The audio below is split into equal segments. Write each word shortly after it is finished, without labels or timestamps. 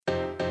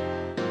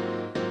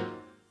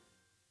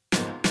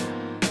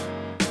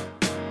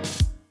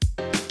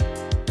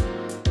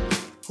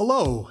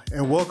Hello,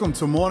 and welcome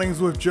to Mornings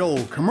with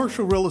Joel,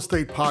 commercial real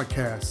estate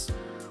podcast,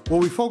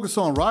 where we focus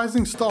on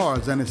rising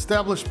stars and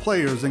established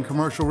players in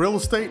commercial real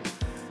estate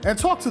and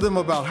talk to them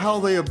about how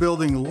they are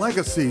building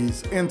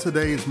legacies in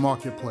today's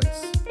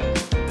marketplace.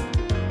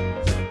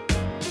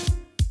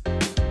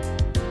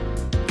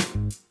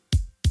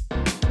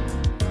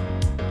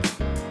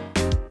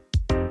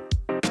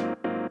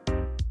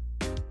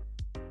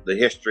 The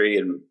history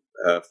and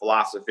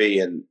philosophy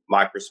and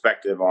my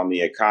perspective on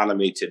the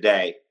economy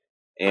today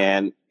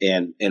and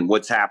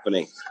what's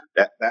happening.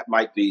 That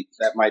might be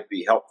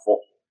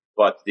helpful.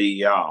 But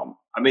the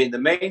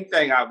main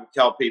thing I would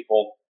tell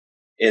people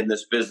in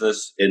this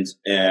business is,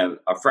 and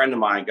a friend of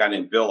mine, a guy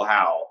named Bill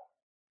Howell,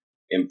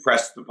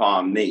 impressed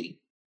upon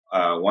me.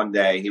 One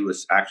day he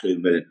was actually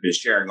been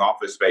sharing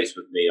office space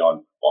with me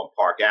on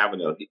Park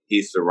Avenue. He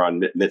used to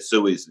run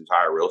Mitsui's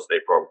entire real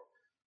estate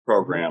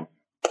program.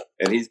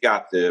 And he's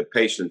got the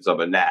patience of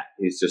a gnat.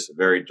 He's just a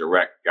very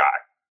direct guy.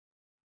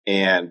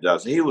 And so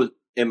he was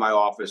in my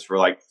office for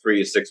like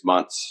 3 to 6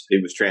 months.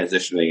 He was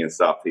transitioning and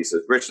stuff. He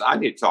says, "Rich, I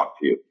need to talk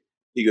to you."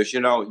 He goes,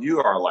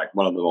 "You are like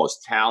one of the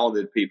most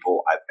talented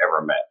people I've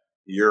ever met.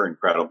 You're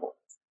incredible.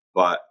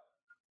 But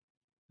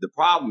the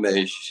problem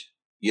is,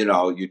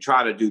 you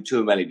try to do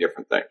too many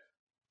different things.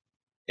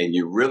 And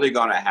you're really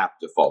going to have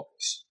to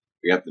focus.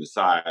 You have to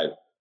decide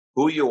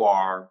who you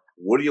are,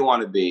 what do you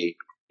want to be,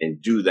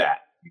 and do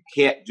that. You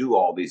can't do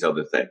all these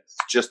other things. It's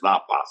just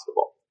not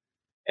possible."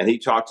 And he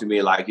talked to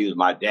me like he was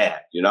my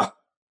dad,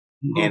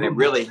 and it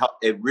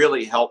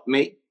really helped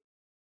me.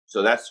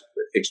 So that's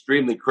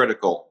extremely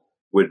critical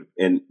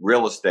in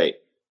real estate.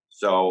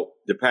 So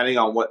depending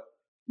on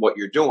what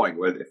you're doing,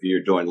 whether if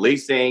you're doing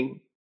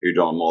leasing, you're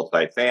doing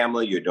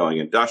multifamily, you're doing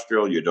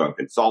industrial, you're doing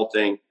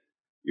consulting,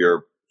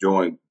 you're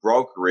doing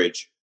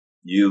brokerage,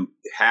 you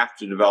have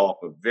to develop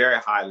a very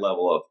high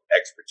level of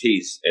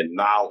expertise and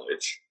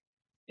knowledge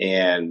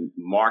and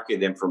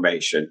market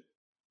information,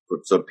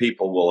 so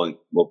people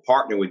will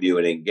partner with you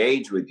and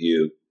engage with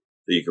you,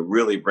 so you can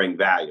really bring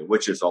value,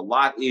 which is a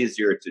lot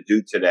easier to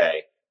do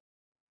today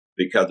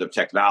because of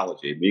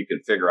technology. You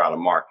can figure out a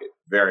market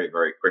very,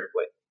 very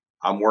quickly.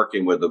 I'm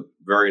working with a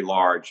very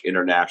large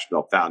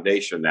international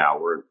foundation now.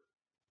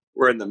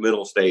 We're in the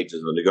middle stages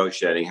of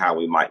negotiating how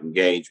we might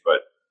engage,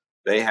 but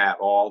they have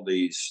all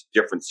these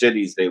different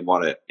cities they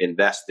want to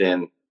invest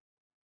in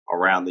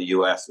around the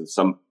U.S. and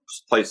some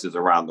places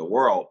around the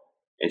world.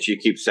 And she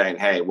keeps saying,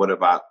 "Hey, what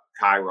about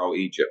Cairo,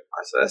 Egypt?"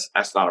 I said,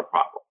 that's not a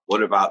problem.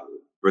 What about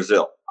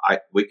Brazil?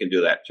 We can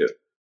do that too,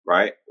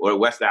 right? Or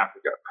West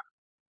Africa,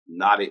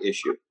 not an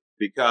issue.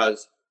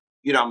 Because,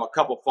 I'm a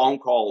couple phone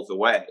calls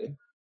away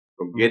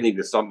from getting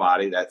to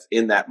somebody that's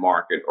in that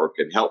market or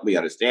can help me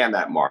understand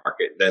that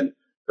market. Then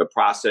the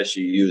process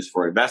you use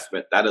for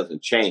investment, that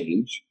doesn't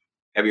change.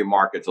 Every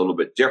market's a little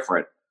bit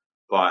different,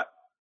 but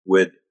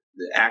with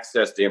the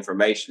access to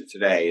information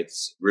today,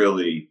 it's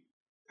really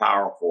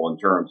powerful in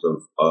terms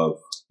of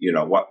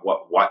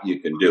what you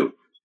can do.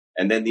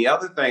 And then the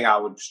other thing I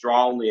would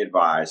strongly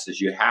advise is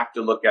you have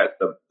to look at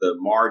the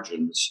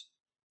margins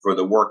for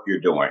the work you're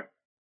doing,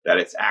 that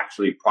it's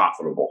actually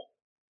profitable.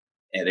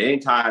 At any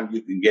time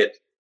you can get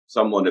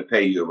someone to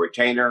pay you a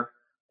retainer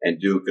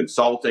and do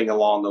consulting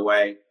along the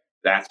way,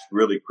 that's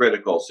really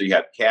critical. So you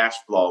have cash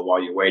flow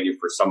while you're waiting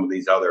for some of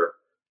these other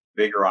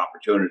bigger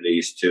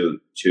opportunities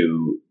to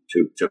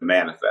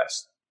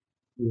manifest.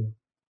 Yeah.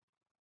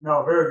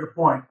 No, very good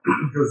point.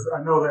 Because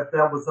I know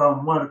that was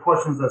one of the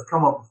questions that's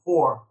come up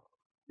before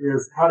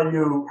is how do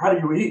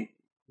you eat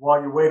while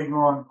you're waiting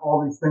on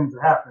all these things to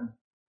happen?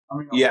 I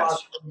mean, yes.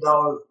 $5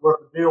 million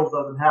worth of deals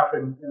doesn't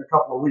happen in a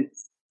couple of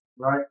weeks,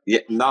 right? Yeah,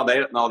 no,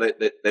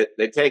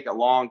 they take a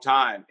long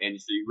time, and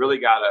so you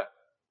really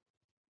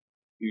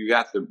you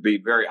have to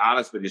be very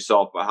honest with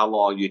yourself about how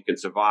long you can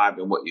survive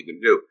and what you can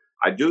do.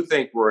 I do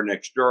think we're in an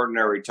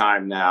extraordinary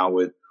time now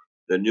with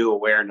the new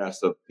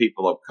awareness of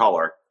people of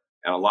color.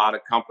 And a lot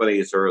of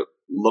companies are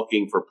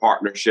looking for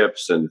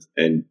partnerships and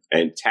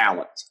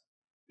talent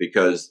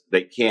because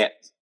they can't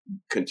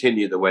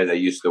continue the way they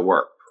used to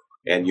work.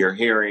 And you're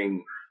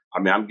hearing,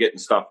 I'm getting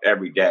stuff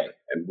every day,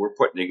 and we're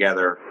putting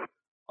together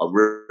a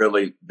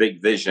really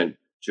big vision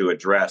to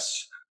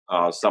address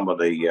some of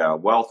the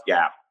wealth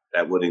gap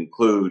that would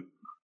include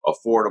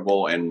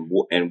affordable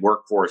and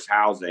workforce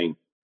housing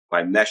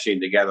by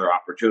meshing together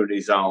opportunity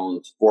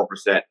zones, 4%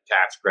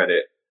 tax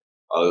credit,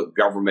 a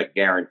government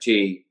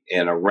guarantee,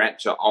 and a rent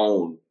to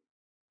own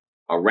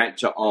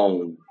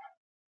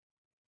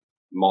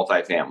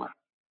multifamily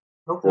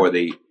for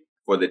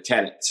the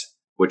tenants,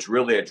 which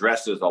really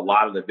addresses a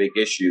lot of the big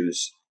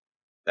issues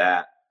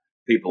that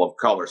people of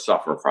color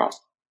suffer from.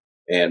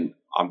 And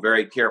I'm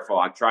very careful.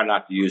 I try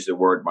not to use the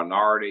word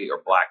minority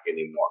or black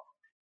anymore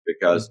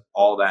because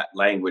all that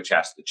language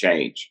has to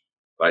change.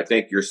 But I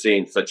think you're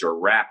seeing such a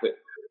rapid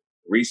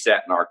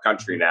reset in our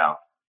country now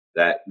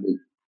that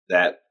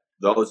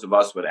those of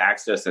us with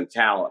access and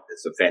talent,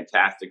 it's a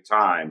fantastic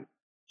time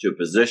to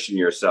position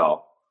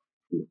yourself.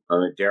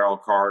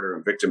 Daryl Carter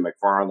and Victor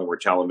McFarland were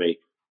telling me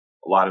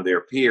a lot of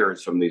their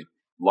peers from these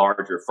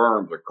larger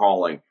firms are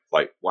calling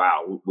like,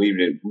 wow,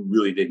 we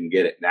really didn't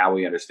get it. Now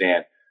we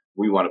understand.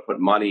 We want to put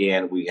money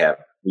in. We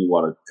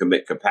want to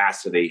commit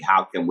capacity.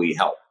 How can we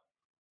help?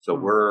 So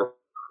we're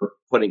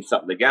putting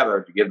something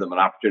together to give them an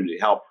opportunity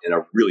to help in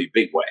a really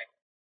big way.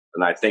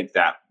 And I think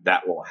that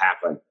will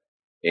happen.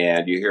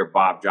 And you hear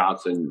Bob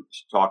Johnson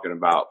talking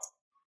about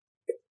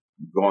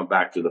going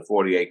back to the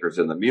 40 acres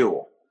and the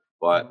mule,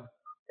 but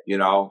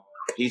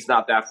he's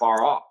not that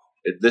far off.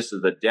 This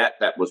is the debt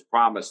that was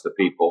promised to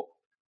people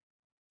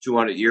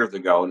 200 years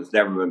ago, and it's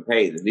never been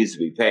paid. It needs to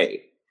be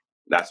paid.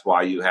 That's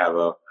why you have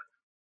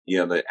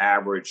the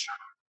average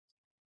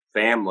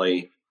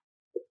family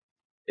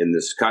in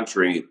this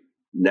country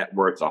net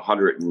worth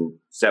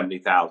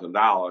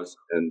 $170,000,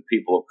 and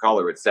people of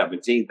color at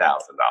 $17,000,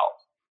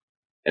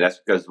 and that's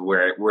because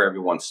where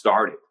everyone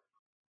started.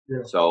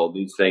 Yeah. So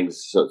these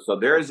things, so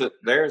there's a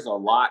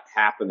lot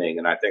happening,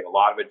 and I think a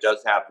lot of it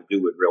does have to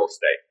do with real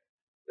estate.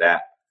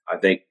 That I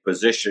think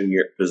position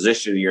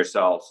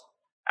yourselves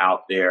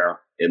out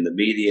there in the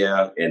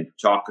media and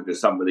talking to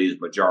some of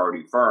these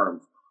majority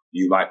firms,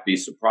 you might be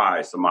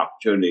surprised some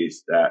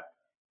opportunities that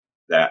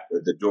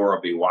the door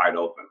will be wide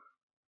open.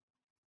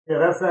 Yeah,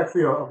 that's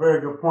actually a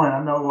very good point.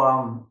 I know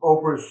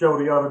Oprah's show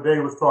the other day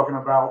was talking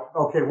about,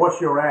 okay,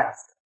 what's your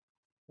ask?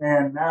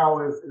 And now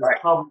is right.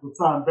 Probably the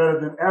time better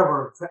than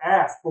ever to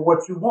ask for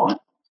what you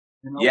want.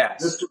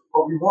 Yes. This is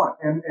what we want.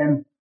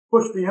 And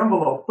push the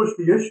envelope, push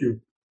the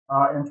issue,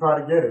 and try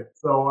to get it.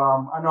 So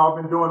I know I've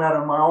been doing that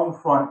on my own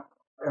front,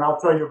 and I'll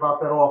tell you about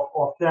that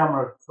off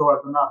camera so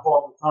as to not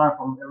hog the time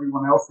from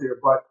everyone else here.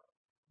 But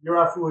you're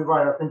absolutely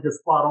right. I think you're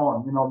spot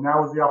on.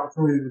 Now is the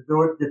opportunity to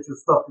do it, get your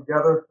stuff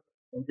together,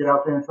 and get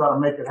out there and try to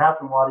make it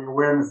happen while the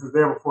awareness is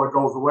there before it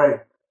goes away.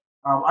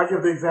 I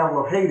give the example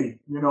of Haiti.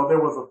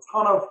 There was a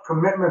ton of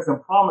commitments and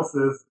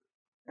promises,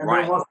 and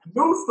right. then once the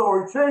news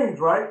story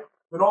changed, right,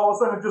 then all of a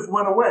sudden it just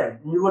went away.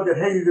 And you look at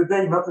Haiti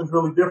today, nothing's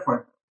really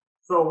different.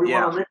 So we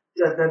want to make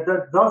sure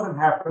that doesn't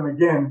happen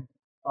again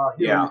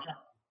here in the country.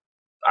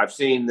 I've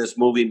seen this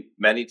movie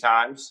many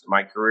times in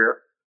my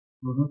career.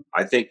 Mm-hmm.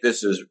 I think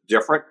this is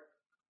different.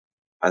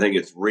 I think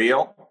it's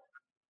real.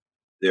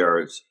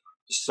 There's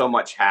so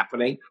much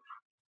happening.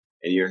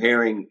 And you're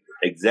hearing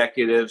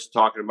executives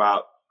talking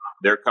about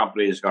their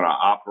company is going to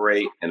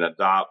operate and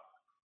adopt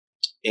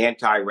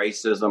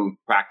anti-racism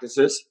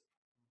practices,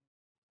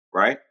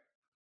 right?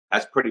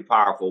 That's pretty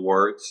powerful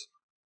words.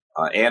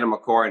 Anna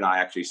McCoy and I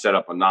actually set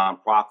up a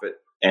nonprofit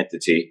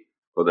entity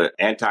for the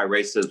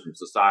Anti-Racism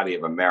Society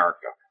of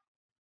America.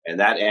 And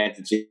that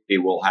entity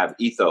will have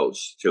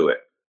ethos to it.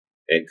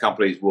 And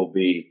companies will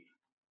be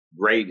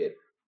graded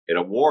and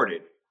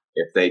awarded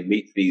if they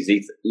meet these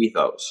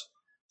ethos.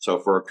 So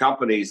for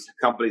companies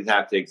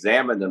have to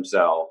examine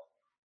themselves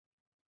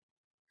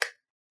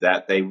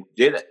that they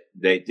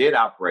did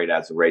operate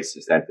as a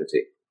racist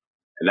entity.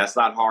 And that's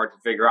not hard to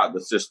figure out.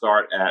 Let's just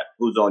start at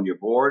who's on your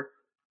board,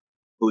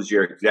 who's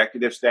your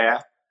executive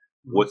staff,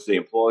 what's the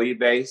employee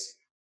base,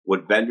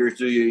 what vendors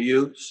do you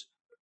use,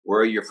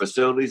 where are your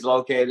facilities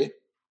located,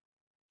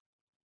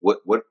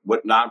 what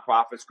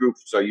nonprofits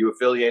groups are you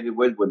affiliated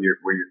with where your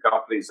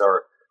companies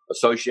are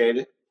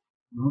associated.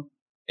 Mm-hmm.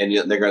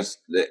 And they're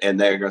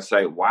going to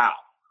say, wow,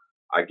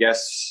 I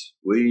guess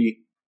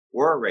we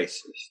were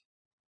racist,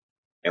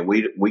 and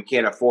we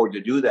can't afford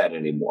to do that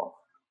anymore.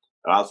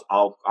 And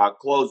I'll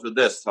close with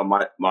this. So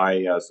my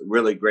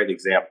really great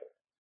example.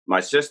 My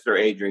sister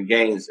Adrienne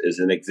Gaines is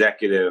an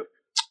executive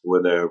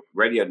with a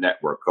radio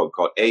network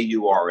called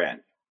AURN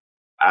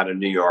out of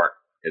New York,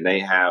 and they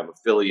have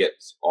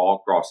affiliates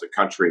all across the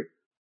country,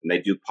 and they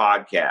do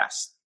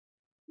podcasts.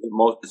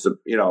 It's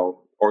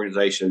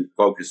organization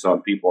focused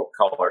on people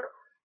of color.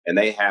 And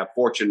they have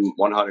Fortune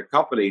 100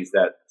 companies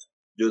that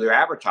do their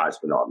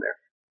advertisement on there.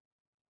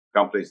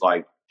 Companies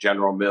like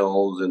General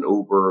Mills and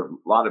Uber,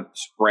 a lot of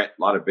Sprint,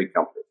 a lot of big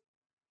companies.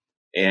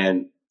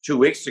 And 2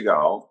 weeks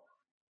ago,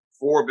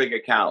 4 big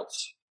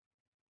accounts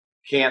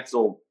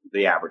canceled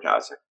the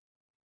advertising.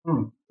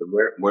 So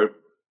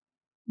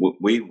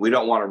we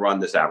don't want to run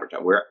this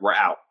advertising. We're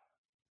out.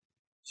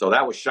 So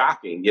that was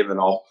shocking, given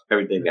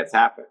everything that's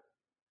happened.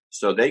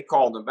 So they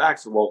called them back.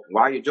 Said, well,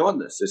 why are you doing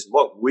this? They said,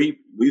 look, we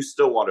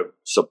still want to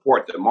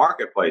support the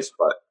marketplace,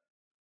 but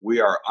we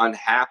are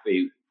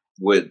unhappy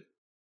with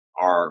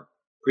our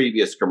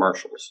previous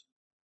commercials.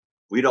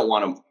 We don't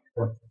want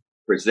to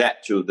present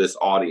to this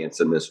audience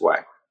in this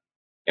way.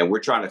 And we're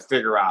trying to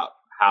figure out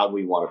how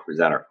we want to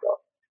present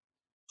ourselves.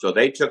 So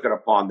they took it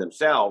upon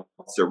themselves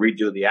to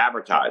redo the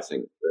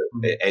advertising,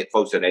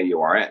 folks at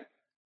AURN.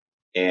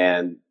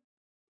 And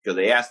because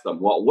they asked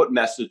them, well, what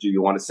message do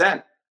you want to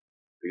send?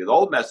 Because the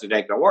old message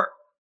ain't going to work.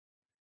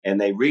 And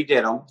they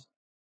redid them,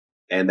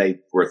 and they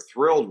were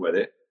thrilled with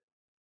it,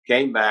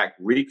 came back,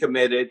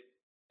 recommitted,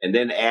 and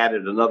then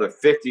added another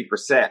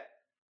 50%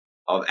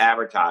 of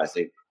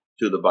advertising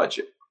to the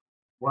budget.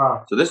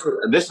 Wow. So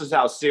this is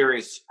how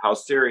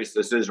serious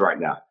this is right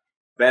now.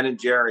 Ben and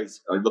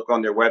Jerry's, look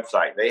on their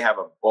website, they have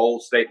a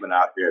bold statement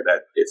out there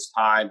that it's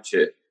time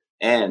to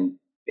end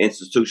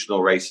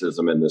institutional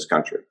racism in this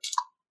country.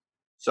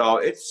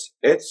 So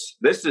this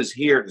is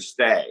here to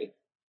stay.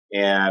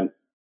 And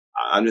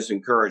I just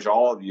encourage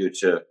all of you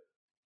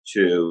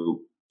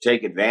to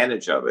take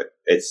advantage of it.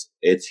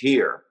 It's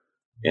here,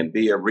 and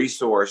be a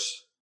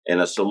resource and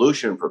a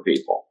solution for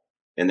people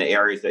in the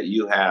areas that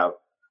you have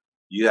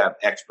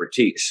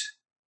expertise.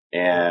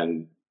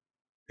 And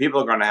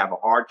people are going to have a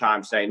hard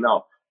time saying no.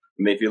 I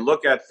mean, if you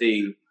look at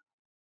the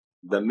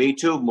Me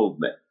Too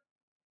movement,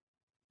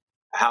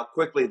 how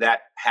quickly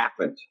that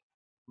happened,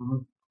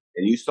 and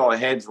you saw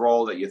heads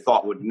roll that you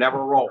thought would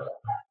never roll,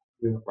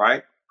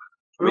 right?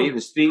 I mean,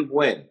 even Steve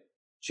Wynn,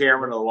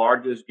 chairman of the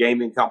largest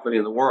gaming company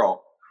in the world,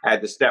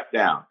 had to step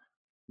down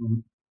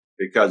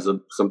because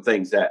of some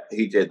things that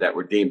he did that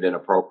were deemed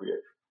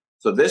inappropriate.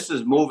 So this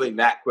is moving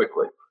that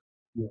quickly.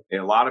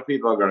 And a lot of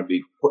people are going to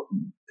be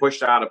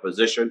pushed out of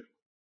position,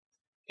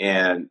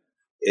 and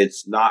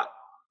it's not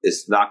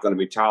going to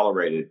be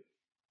tolerated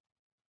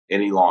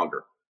any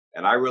longer.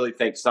 And I really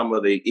think some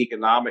of the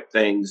economic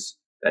things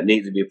that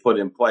need to be put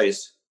in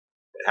place,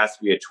 it has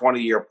to be a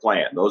 20-year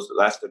plan.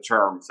 That's the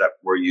terms that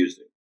we're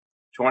using.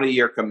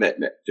 20-year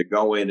commitment to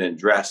go in and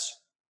address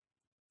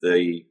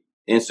the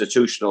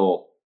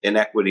institutional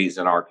inequities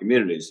in our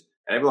communities.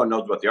 And everyone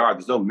knows what they are.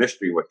 There's no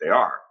mystery what they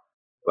are.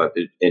 But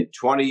in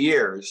 20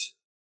 years,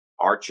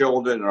 our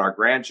children and our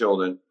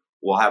grandchildren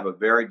will have a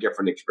very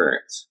different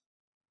experience,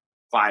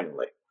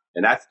 finally.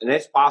 And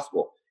it's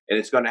possible. And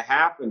it's going to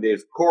happen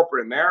if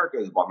corporate America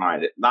is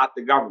behind it, not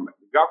the government.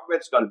 The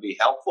government's going to be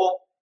helpful,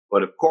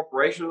 but if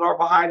corporations are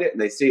behind it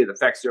and they see it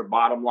affects their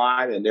bottom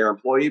line and their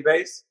employee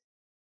base,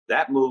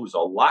 that moves a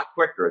lot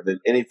quicker than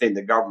anything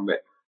the government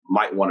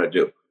might want to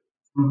do.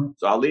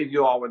 So I'll leave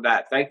you all with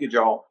that. Thank you,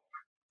 Joel.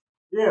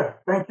 Yeah,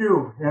 thank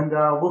you. And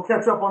we'll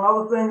catch up on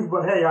other things.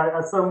 But hey,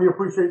 I certainly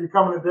appreciate you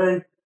coming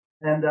today.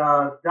 And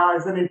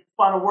guys, any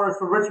final words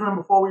for Richmond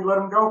before we let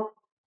him go?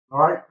 All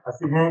right, I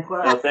see hand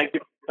clap. Thank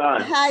you for your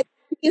time. Hi,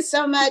 thank you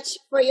so much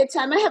for your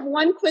time. I have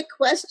one quick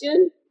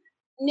question.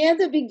 Near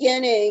the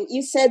beginning,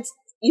 you said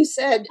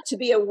to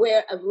be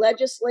aware of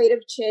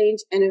legislative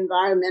change and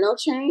environmental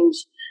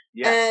change.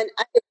 Yes. And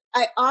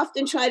I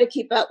often try to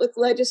keep up with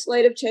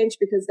legislative change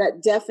because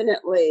that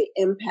definitely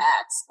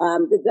impacts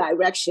the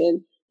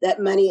direction that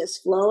money is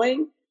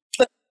flowing.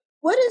 But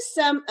what is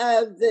some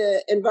of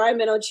the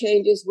environmental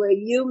changes where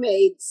you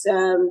made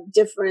some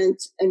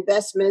different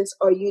investments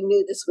or you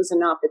knew this was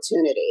an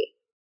opportunity?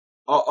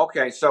 Oh,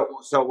 okay. So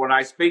when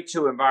I speak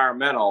to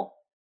environmental,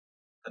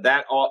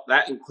 that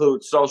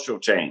includes social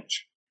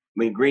change.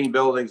 I mean, green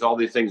buildings, all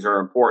these things are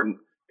important.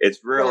 It's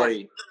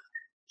really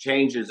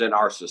changes in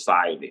our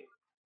society,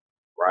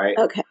 right?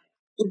 Okay.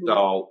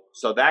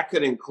 So that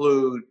could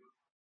include,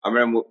 I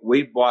remember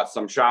we bought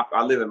some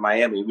I live in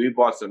Miami. We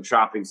bought some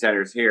shopping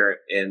centers here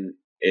in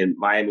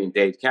Miami and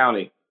Dade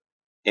County.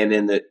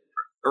 And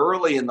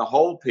early in the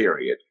whole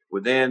period,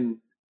 within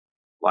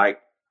like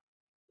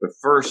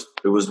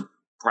it was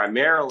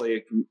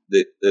primarily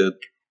the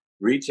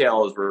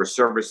retailers were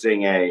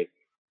servicing a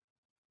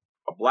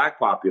black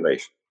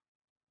population.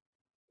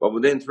 But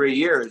within 3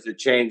 years, it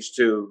changed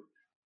to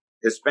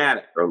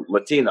Hispanic or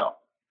Latino.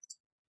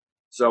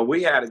 So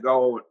we had to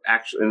go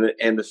actually,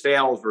 and the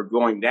sales were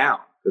going down.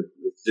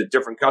 It's a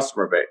different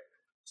customer base.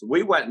 So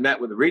we went and met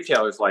with the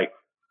retailers like,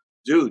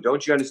 dude,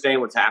 don't you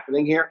understand what's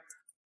happening here?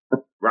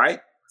 Right?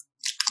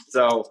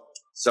 So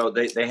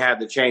they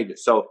had to change it.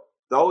 So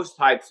those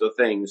types of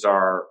things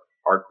are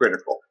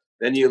critical.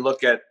 Then you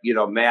look at,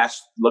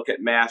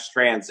 mass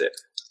transit.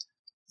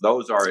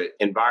 Those are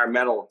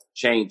environmental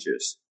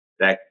changes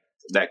that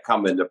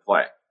come into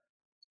play.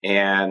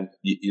 And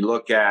you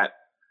look at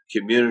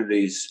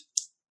communities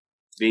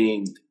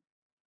being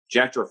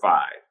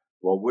gentrified.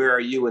 Well, where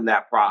are you in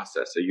that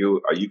process?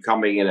 Are you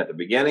coming in at the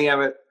beginning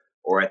of it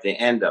or at the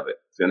end of it?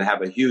 It's going to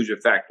have a huge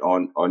effect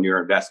on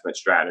your investment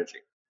strategy.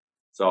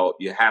 So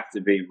you have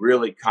to be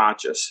really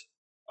conscious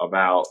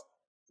about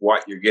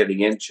what you're getting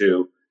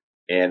into.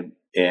 And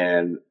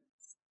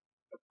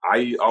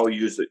I'll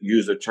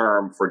use a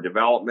term for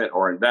development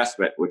or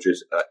investment, which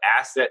is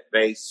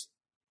asset-based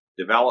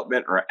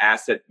development or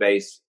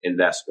asset-based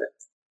investment.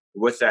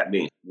 What's that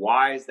mean?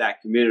 Why is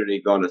that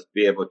community going to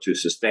be able to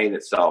sustain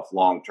itself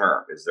long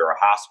term? Is there a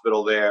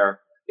hospital there?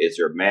 Is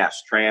there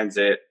mass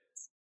transit?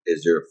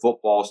 Is there a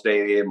football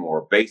stadium or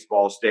a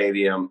baseball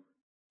stadium?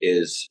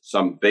 Is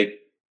some big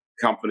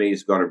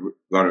companies going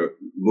to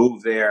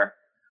move there?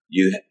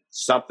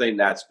 Something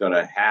that's going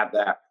to have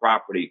that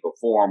property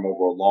perform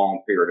over a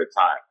long period of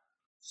time.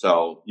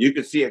 So you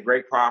can see a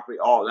great property.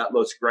 Oh, that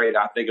looks great.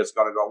 I think it's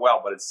going to go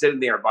well, but it's sitting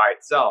there by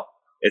itself.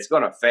 It's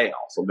going to fail.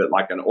 It's a bit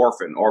like an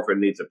orphan.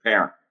 Orphan needs a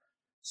parent.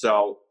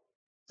 So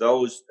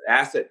those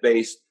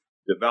asset-based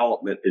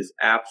development is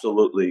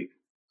absolutely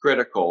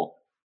critical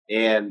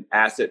in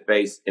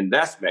asset-based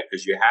investment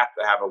because you have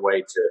to have a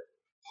way to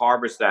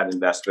harvest that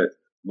investment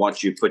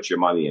once you put your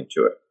money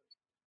into it.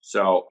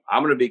 So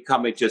I'm going to be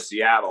coming to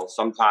Seattle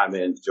sometime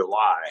in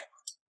July.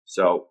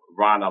 So,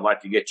 Ron, I'd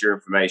like to get your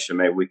information.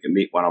 Maybe we can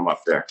meet when I'm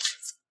up there.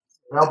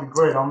 That'll be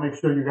great. I'll make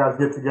sure you guys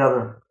get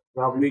together.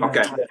 That'll be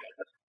okay.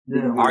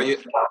 Yeah. Are you?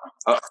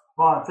 Come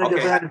on, take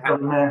advantage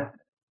of it, man.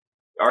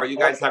 All right, you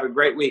guys have a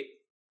great week.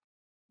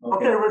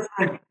 Okay,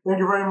 Richmond. Thank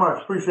you very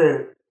much.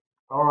 Appreciate it.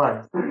 All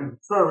right.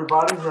 So,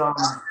 everybody,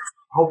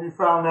 hope you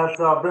found that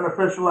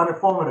beneficial and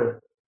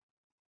informative.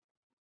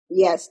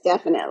 Yes,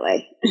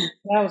 definitely.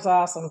 That was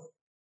awesome.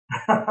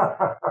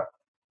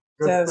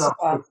 Good stuff.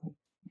 Awesome.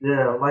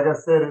 Yeah, like I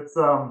said, it's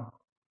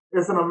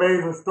an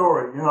amazing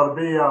story. You know, to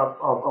be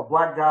a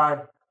black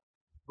guy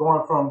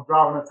going from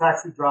driving a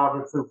taxi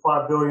driver to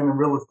 $5 billion in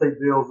real estate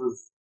deals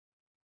is,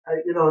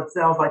 you know, it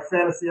sounds like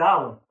Fantasy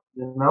Island,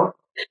 you know,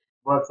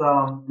 but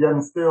yet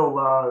and still,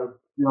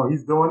 you know,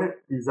 he's doing it.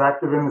 He's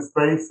active in the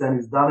space and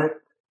he's done it.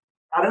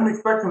 I didn't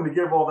expect him to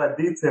give all that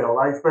detail.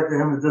 I expected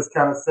him to just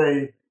kind of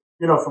say,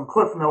 you know, some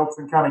cliff notes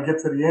and kind of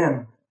get to the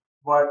end.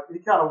 But he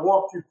kind of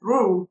walked you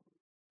through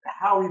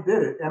how he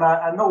did it. And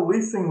I know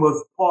leasing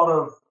was part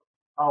of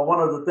one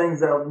of the things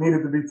that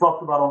needed to be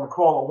talked about on the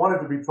call, or wanted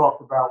to be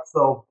talked about.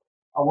 So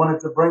I wanted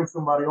to bring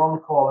somebody on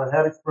the call that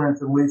had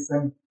experience in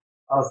leasing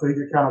so he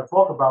could kind of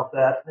talk about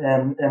that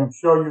and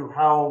show you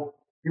how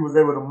he was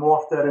able to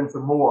morph that into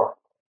more,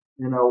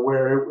 you know,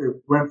 where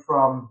it went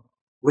from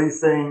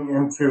leasing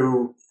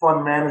into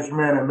fund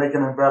management and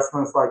making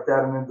investments like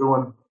that and then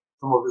doing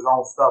some of his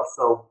own stuff.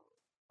 So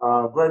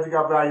glad you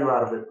got value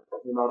out of it.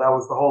 You know, that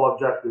was the whole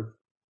objective.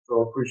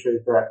 So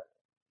appreciate that.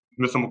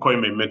 Mr.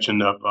 McCoy made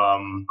mention of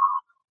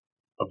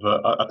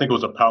I think it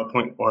was a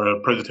PowerPoint or a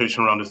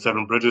presentation around the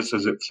 7 bridges.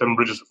 Is it 7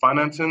 bridges of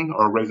financing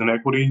or raising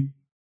equity?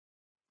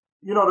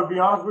 You know, to be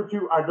honest with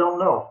you, I don't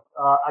know.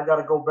 I got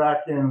to go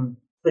back and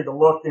take a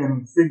look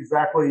and see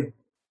exactly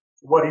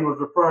what he was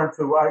referring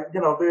to.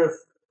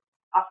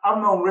 I've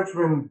known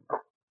Richmond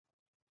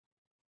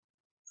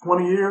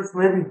 20 years,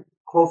 maybe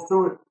close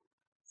to it.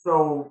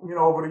 So, you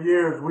know, over the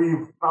years,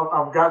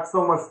 I've got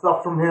so much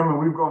stuff from him and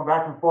we've gone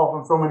back and forth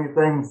on so many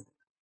things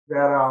that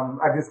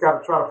I just got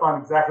to try to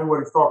find exactly what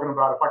he's talking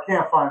about. If I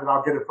can't find it,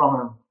 I'll get it from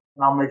him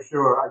and I'll make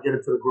sure I get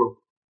it to the group.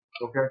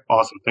 Okay?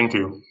 Awesome. Thank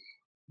you.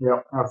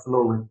 Yeah,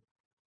 absolutely.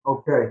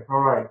 Okay.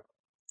 All right.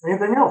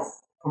 Anything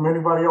else from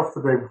anybody else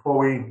today before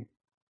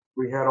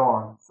we head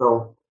on?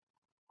 So,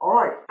 all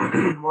right.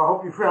 Well, I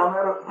hope you found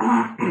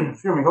that.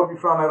 Excuse me. Hope you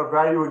found that of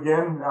value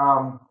again.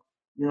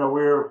 You know,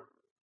 we're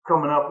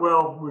coming up.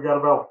 Well, we got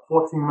about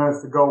 14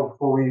 minutes to go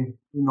before we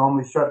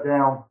normally shut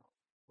down.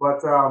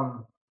 But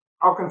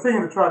I'll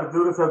continue to try to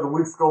do this as the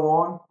weeks go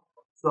on,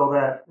 so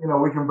that you know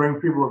we can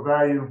bring people of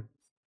value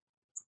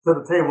to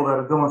the table that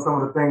are doing some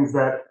of the things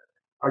that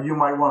you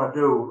might want to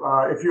do.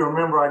 If you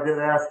remember, I did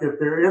ask if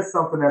there is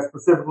something that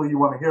specifically you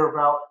want to hear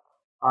about.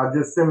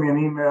 Just send me an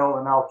email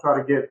and I'll try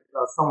to get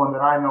someone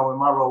that I know in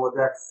my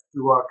Rolodex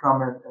to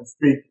come in and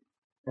speak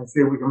and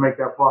see if we can make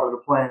that part of the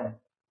plan.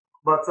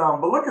 But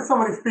look at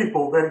some of these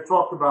people that he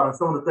talked about and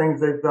some of the things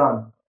they've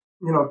done.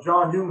 You know,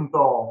 John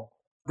Utenthal,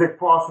 Dick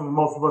Parsons,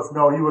 most of us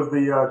know he was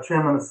the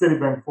chairman of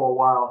Citibank for a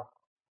while.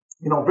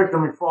 You know, Victor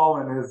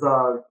McFarlane is,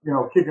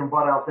 kicking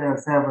butt out there in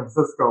San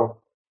Francisco.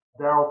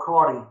 Daryl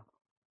Carter,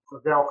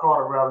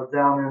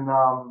 down in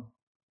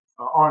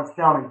Orange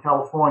County,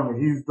 California.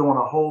 He's doing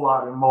a whole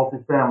lot in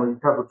multifamily. He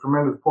has a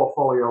tremendous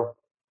portfolio.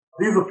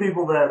 These are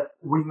people that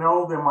we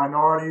know, they're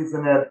minorities,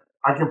 and that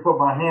I can put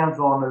my hands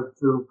on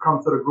to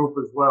come to the group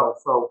as well.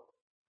 So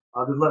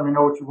just let me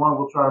know what you want.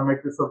 We'll try to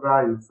make this of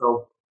value.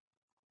 So,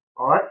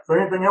 all right. So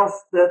anything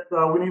else that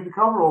we need to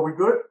cover, or are we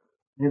good?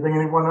 Anything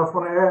anyone else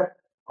want to add?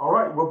 All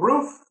right. Well,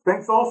 Bruce,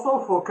 thanks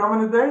also for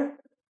coming today.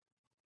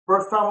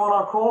 First time on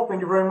our call.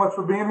 Thank you very much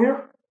for being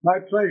here. My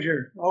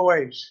pleasure,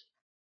 always.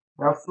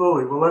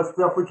 Absolutely. Well, let's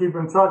definitely keep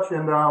in touch.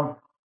 And Ron,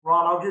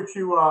 I'll get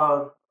you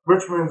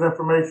Richmond's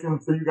information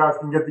so you guys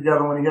can get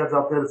together when he heads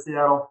out there to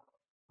Seattle.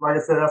 Like I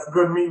said, that's a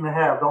good meeting to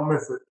have. Don't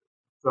miss it.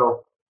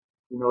 So,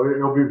 you know,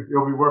 it'll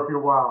be worth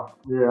your while.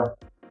 Yeah.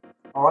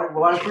 All right.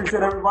 Well, I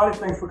appreciate everybody.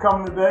 Thanks for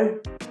coming today,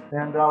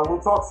 and we'll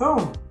talk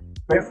soon.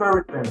 Thanks for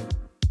everything.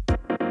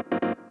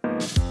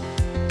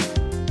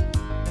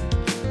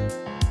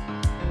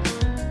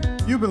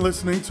 You've been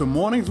listening to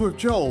Mornings with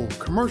Joel,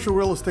 commercial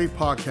real estate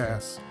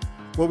podcast,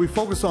 where we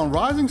focus on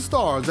rising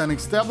stars and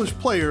established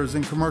players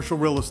in commercial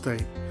real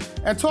estate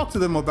and talk to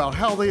them about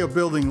how they are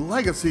building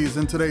legacies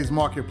in today's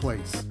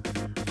marketplace.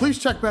 Please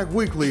check back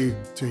weekly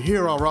to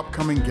hear our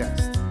upcoming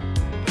guests.